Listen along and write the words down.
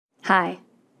Hi.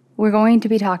 We're going to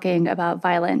be talking about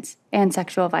violence and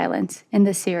sexual violence in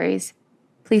this series.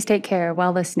 Please take care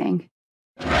while listening.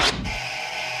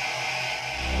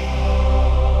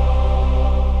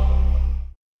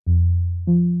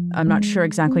 I'm not sure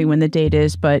exactly when the date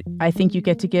is, but I think you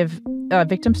get to give a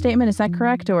victim statement. Is that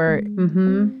correct? Or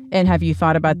And have you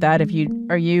thought about that?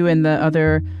 Are you and the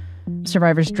other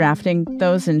survivors drafting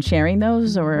those and sharing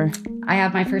those, or? I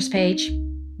have my first page.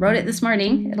 Wrote it this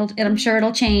morning. I'm sure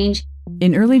it'll change.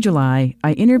 In early July,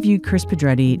 I interviewed Kris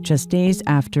Pedretti just days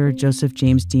after Joseph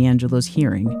James DeAngelo's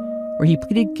hearing, where he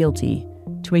pleaded guilty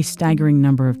to a staggering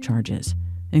number of charges,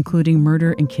 including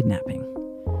murder and kidnapping.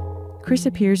 Kris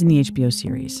appears in the HBO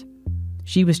series.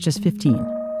 She was just 15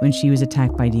 when she was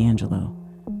attacked by DeAngelo.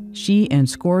 She and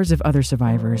scores of other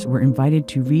survivors were invited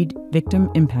to read victim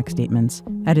impact statements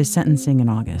at his sentencing in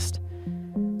August.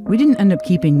 We didn't end up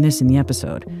keeping this in the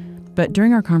episode, but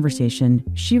during our conversation,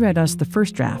 she read us the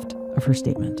first draft of her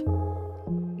statement.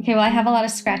 Okay, well, I have a lot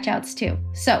of scratch outs too.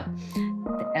 So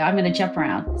I'm going to jump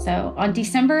around. So on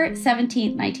December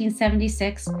 17th,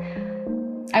 1976,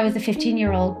 I was a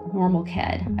 15-year-old normal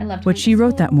kid. I loved what she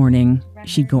wrote that morning,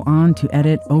 she'd go on to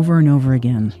edit over and over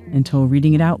again until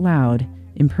reading it out loud,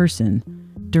 in person,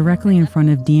 directly in front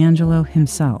of DeAngelo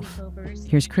himself.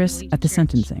 Here's Kris at the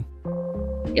sentencing.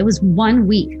 It was 1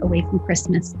 week away from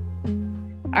Christmas.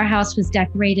 Our house was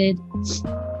decorated,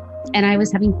 and I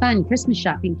was having fun Christmas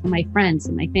shopping for my friends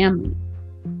and my family.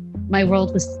 My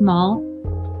world was small,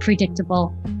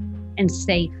 predictable, and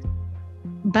safe.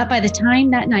 But by the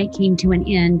time that night came to an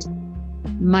end,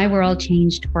 my world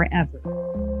changed forever.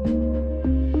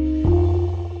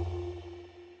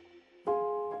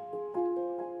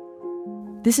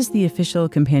 This is the official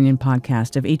companion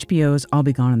podcast of HBO's I'll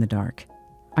Be Gone in the Dark.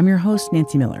 I'm your host,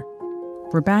 Nancy Miller.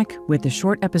 We're back with a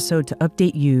short episode to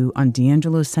update you on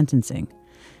DeAngelo's sentencing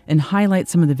and highlight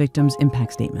some of the victims'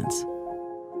 impact statements.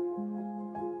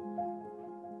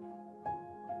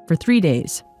 For 3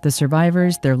 days, the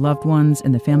survivors, their loved ones,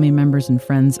 and the family members and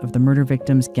friends of the murder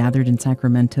victims gathered in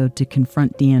Sacramento to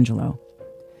confront DeAngelo.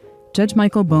 Judge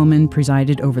Michael Bowman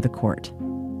presided over the court.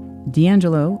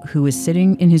 DeAngelo, who was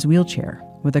sitting in his wheelchair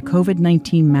with a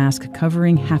COVID-19 mask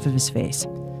covering half of his face,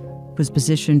 was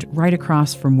positioned right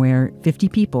across from where 50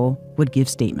 people would give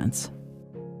statements.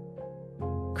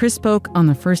 Kris spoke on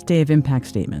the first day of impact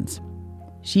statements.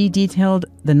 She detailed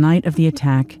the night of the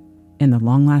attack and the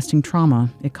long-lasting trauma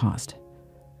it caused.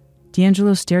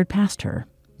 DeAngelo stared past her,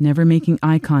 never making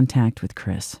eye contact with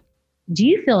Kris. Do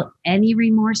you feel any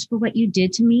remorse for what you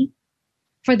did to me?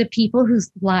 For the people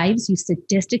whose lives you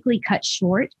sadistically cut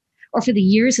short? Or for the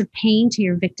years of pain to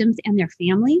your victims and their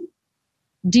family?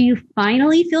 Do you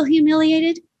finally feel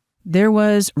humiliated? There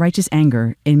was righteous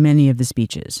anger in many of the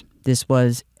speeches. This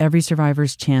was every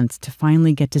survivor's chance to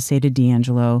finally get to say to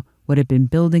DeAngelo what had been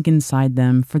building inside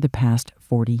them for the past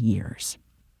 40 years.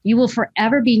 You will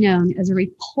forever be known as a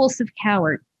repulsive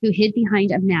coward who hid behind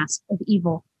a mask of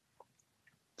evil.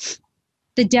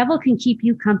 The devil can keep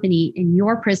you company in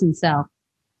your prison cell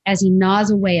as he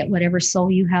gnaws away at whatever soul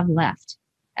you have left,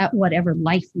 at whatever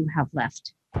life you have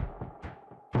left.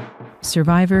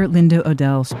 Survivor Linda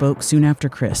Odell spoke soon after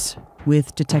Kris,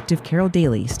 with Detective Carol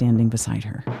Daly standing beside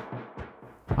her.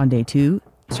 On day 2,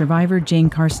 survivor Jane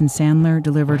Carson Sandler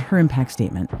delivered her impact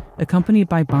statement, accompanied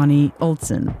by Bonnie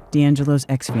Olson, DeAngelo's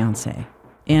ex-fiancée.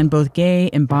 And both Gay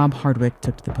and Bob Hardwick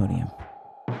took to the podium.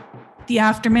 The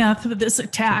aftermath of this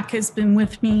attack has been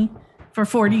with me for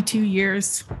 42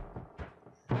 years.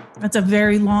 That's a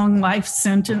very long life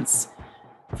sentence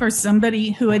for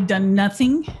somebody who had done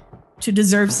nothing to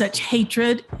deserve such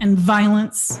hatred and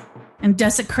violence and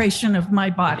desecration of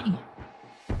my body.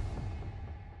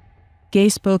 Gay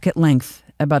spoke at length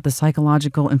about the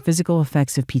psychological and physical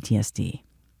effects of PTSD,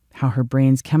 how her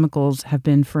brain's chemicals have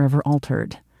been forever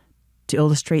altered. To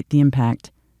illustrate the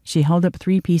impact, she held up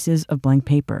 3 pieces of blank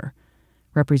paper,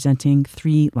 representing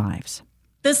 3 lives.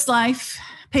 This life,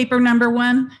 paper number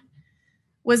 1,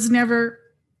 was never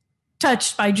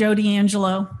touched by Joe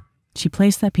DeAngelo. She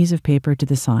placed that piece of paper to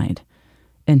the side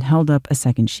and held up a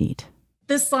second sheet.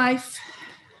 This life,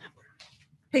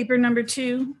 paper number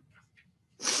 2,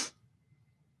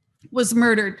 was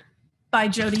murdered by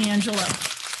Joe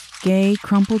DeAngelo. Gay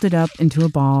crumpled it up into a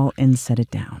ball and set it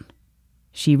down.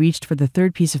 She reached for the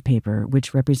 3rd piece of paper,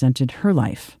 which represented her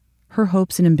life, her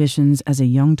hopes and ambitions as a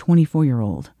young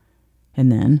 24-year-old.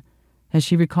 And then, as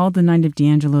she recalled the night of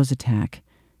DeAngelo's attack,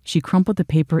 she crumpled the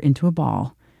paper into a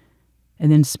ball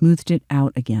and then smoothed it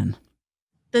out again.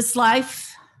 This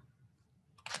life,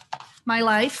 my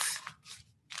life,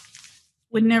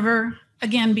 would never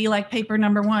again be like paper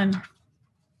number 1.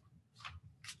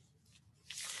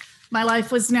 My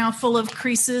life was now full of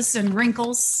creases and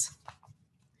wrinkles.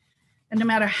 And no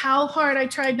matter how hard I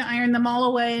tried to iron them all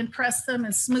away and press them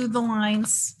and smooth the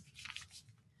lines,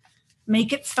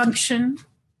 make it function,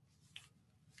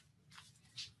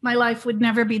 my life would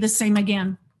never be the same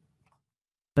again.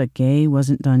 But Gay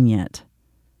wasn't done yet.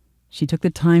 She took the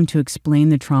time to explain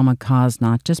the trauma caused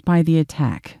not just by the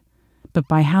attack, but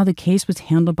by how the case was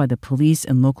handled by the police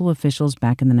and local officials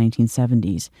back in the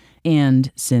 1970s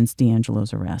and since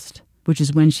DeAngelo's arrest, which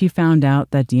is when she found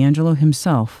out that DeAngelo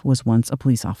himself was once a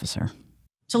police officer.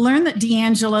 To learn that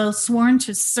DeAngelo, sworn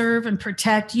to serve and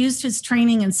protect, used his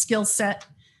training and skill set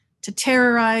to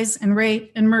terrorize and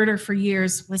rape and murder for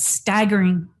years was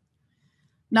staggering.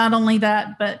 Not only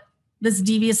that, but this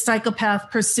devious psychopath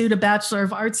pursued a Bachelor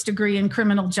of Arts degree in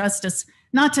criminal justice,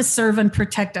 not to serve and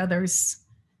protect others,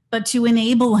 but to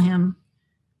enable him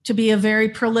to be a very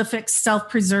prolific,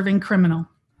 self-preserving criminal.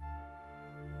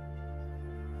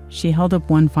 She held up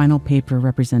one final paper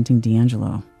representing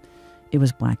DeAngelo. It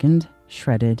was blackened,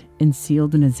 shredded, and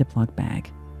sealed in a Ziploc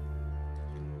bag.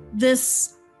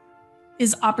 This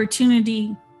is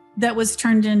opportunity that was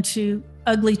turned into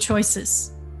ugly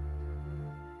choices.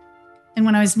 And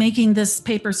when I was making this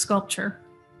paper sculpture,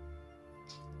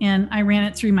 and I ran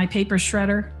it through my paper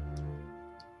shredder,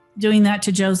 doing that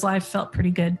to Joe's life felt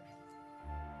pretty good.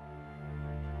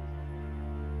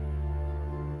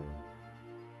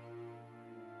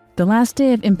 The last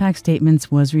day of impact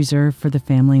statements was reserved for the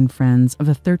family and friends of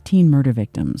the 13 murder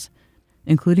victims,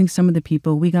 including some of the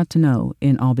people we got to know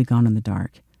in I'll Be Gone in the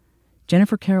Dark.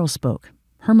 Jennifer Carroll spoke.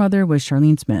 Her mother was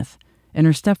Charlene Smith, and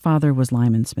her stepfather was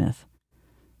Lyman Smith,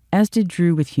 as did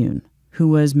Drew Withune, who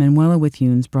was Manuela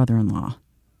Withune's brother-in-law.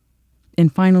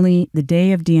 And finally, the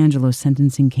day of DeAngelo's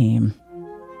sentencing came.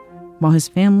 While his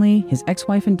family, his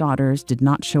ex-wife and daughters, did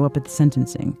not show up at the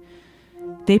sentencing,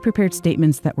 they prepared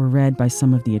statements that were read by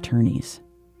some of the attorneys.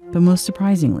 But most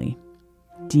surprisingly,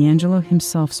 DeAngelo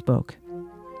himself spoke.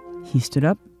 He stood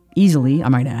up, easily, I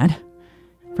might add,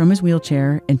 from his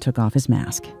wheelchair and took off his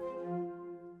mask.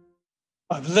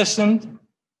 I've listened to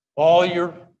all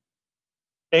your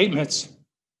statements,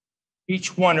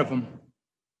 each one of them.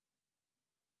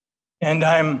 And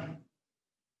I'm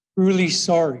truly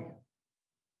sorry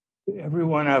to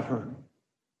everyone I've hurt.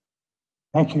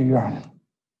 Thank you, Your Honor.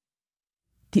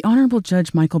 The Honorable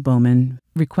Judge Michael Bowman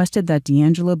requested that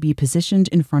DeAngelo be positioned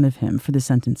in front of him for the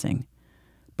sentencing.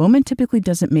 Bowman typically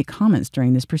doesn't make comments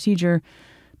during this procedure,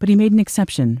 but he made an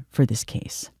exception for this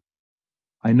case.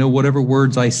 I know whatever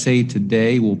words I say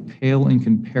today will pale in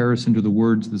comparison to the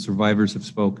words the survivors have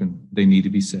spoken. They need to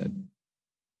be said.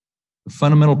 The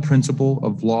fundamental principle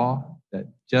of law that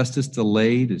justice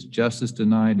delayed is justice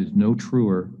denied is no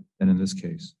truer than in this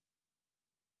case.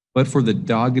 But for the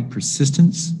dogged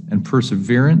persistence and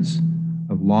perseverance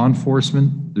of law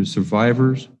enforcement, their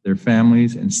survivors, their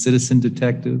families, and citizen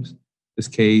detectives, this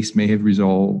case may have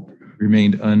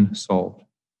remained unsolved.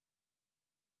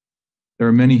 There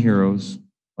are many heroes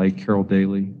like Carol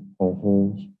Daly, Paul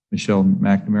Holes, Michelle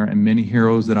McNamara, and many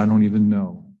heroes that I don't even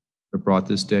know that brought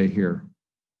this day here.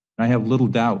 And I have little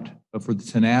doubt, but for the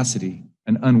tenacity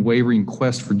and unwavering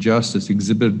quest for justice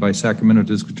exhibited by Sacramento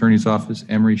District Attorney's Office,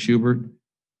 Emery Schubert,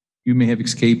 you may have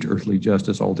escaped earthly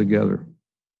justice altogether.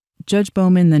 Judge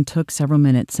Bowman then took several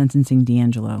minutes sentencing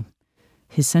DeAngelo.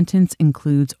 His sentence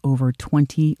includes over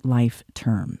 20 life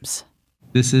terms.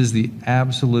 This is the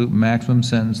absolute maximum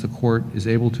sentence the court is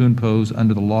able to impose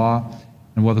under the law,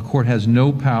 and while the court has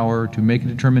no power to make a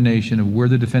determination of where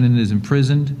the defendant is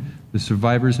imprisoned, the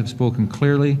survivors have spoken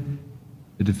clearly.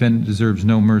 The defendant deserves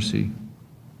no mercy.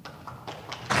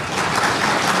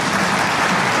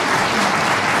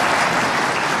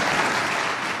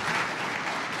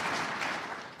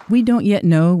 We don't yet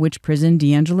know which prison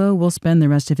DeAngelo will spend the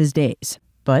rest of his days,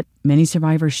 but many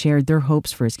survivors shared their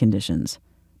hopes for his conditions.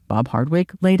 Bob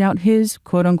Hardwick laid out his,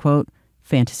 quote-unquote,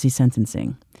 fantasy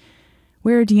sentencing,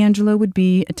 where DeAngelo would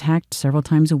be attacked several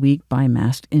times a week by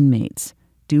masked inmates,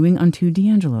 doing unto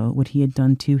DeAngelo what he had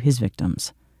done to his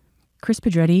victims. Kris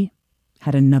Pedretti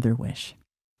had another wish.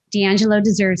 DeAngelo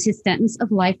deserves his sentence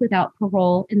of life without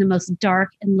parole in the most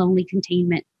dark and lonely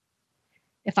containment.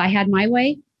 If I had my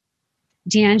way,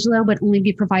 DeAngelo would only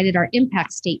be provided our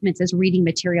impact statements as reading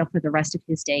material for the rest of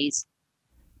his days.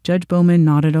 Judge Bowman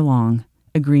nodded along,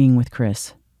 agreeing with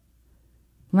Kris.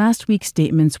 Last week's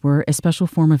statements were a special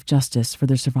form of justice for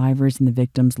the survivors and the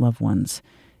victims' loved ones.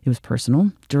 It was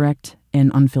personal, direct,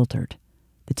 and unfiltered.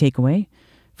 The takeaway,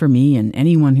 for me and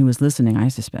anyone who was listening, I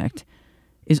suspect,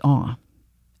 is awe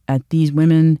at these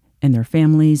women and their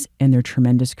families and their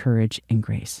tremendous courage and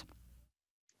grace.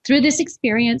 Through this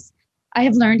experience, I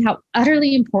have learned how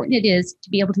utterly important it is to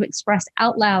be able to express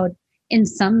out loud in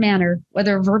some manner,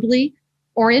 whether verbally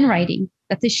or in writing,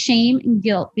 that the shame and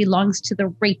guilt belongs to the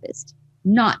rapist,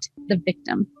 not the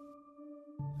victim.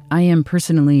 I am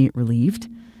personally relieved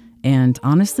and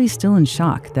honestly still in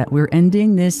shock that we're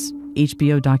ending this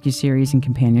HBO docuseries and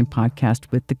companion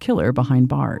podcast with the killer behind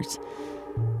bars.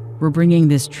 We're bringing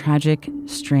this tragic,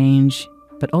 strange,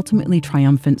 but ultimately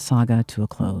triumphant saga to a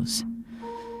close.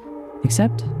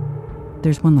 Except,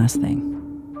 there's one last thing.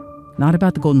 Not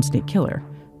about the Golden State Killer,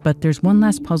 but there's one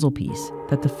last puzzle piece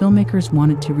that the filmmakers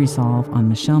wanted to resolve on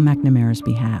Michelle McNamara's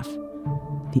behalf: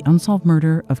 the unsolved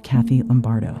murder of Kathy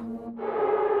Lombardo.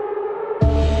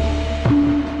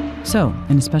 So,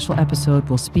 in a special episode,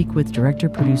 we'll speak with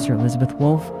director-producer Elizabeth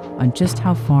Wolfe on just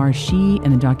how far she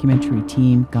and the documentary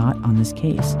team got on this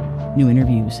case. New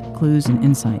interviews, clues, and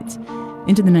insights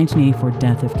into the 1984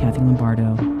 death of Kathy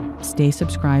Lombardo. Stay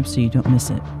subscribed so you don't miss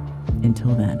it.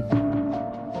 Until then.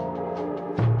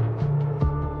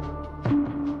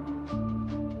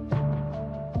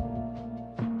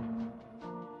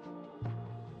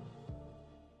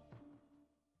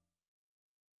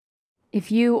 If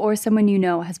you or someone you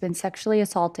know has been sexually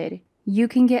assaulted, you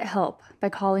can get help by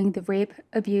calling the Rape,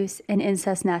 Abuse, and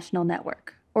Incest National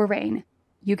Network, or RAINN.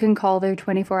 You can call their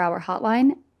 24-hour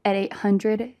hotline at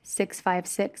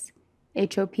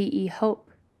 800-656-HOPE, HOPE,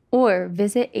 or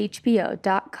visit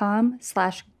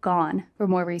hbo.com/gone for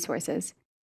more resources.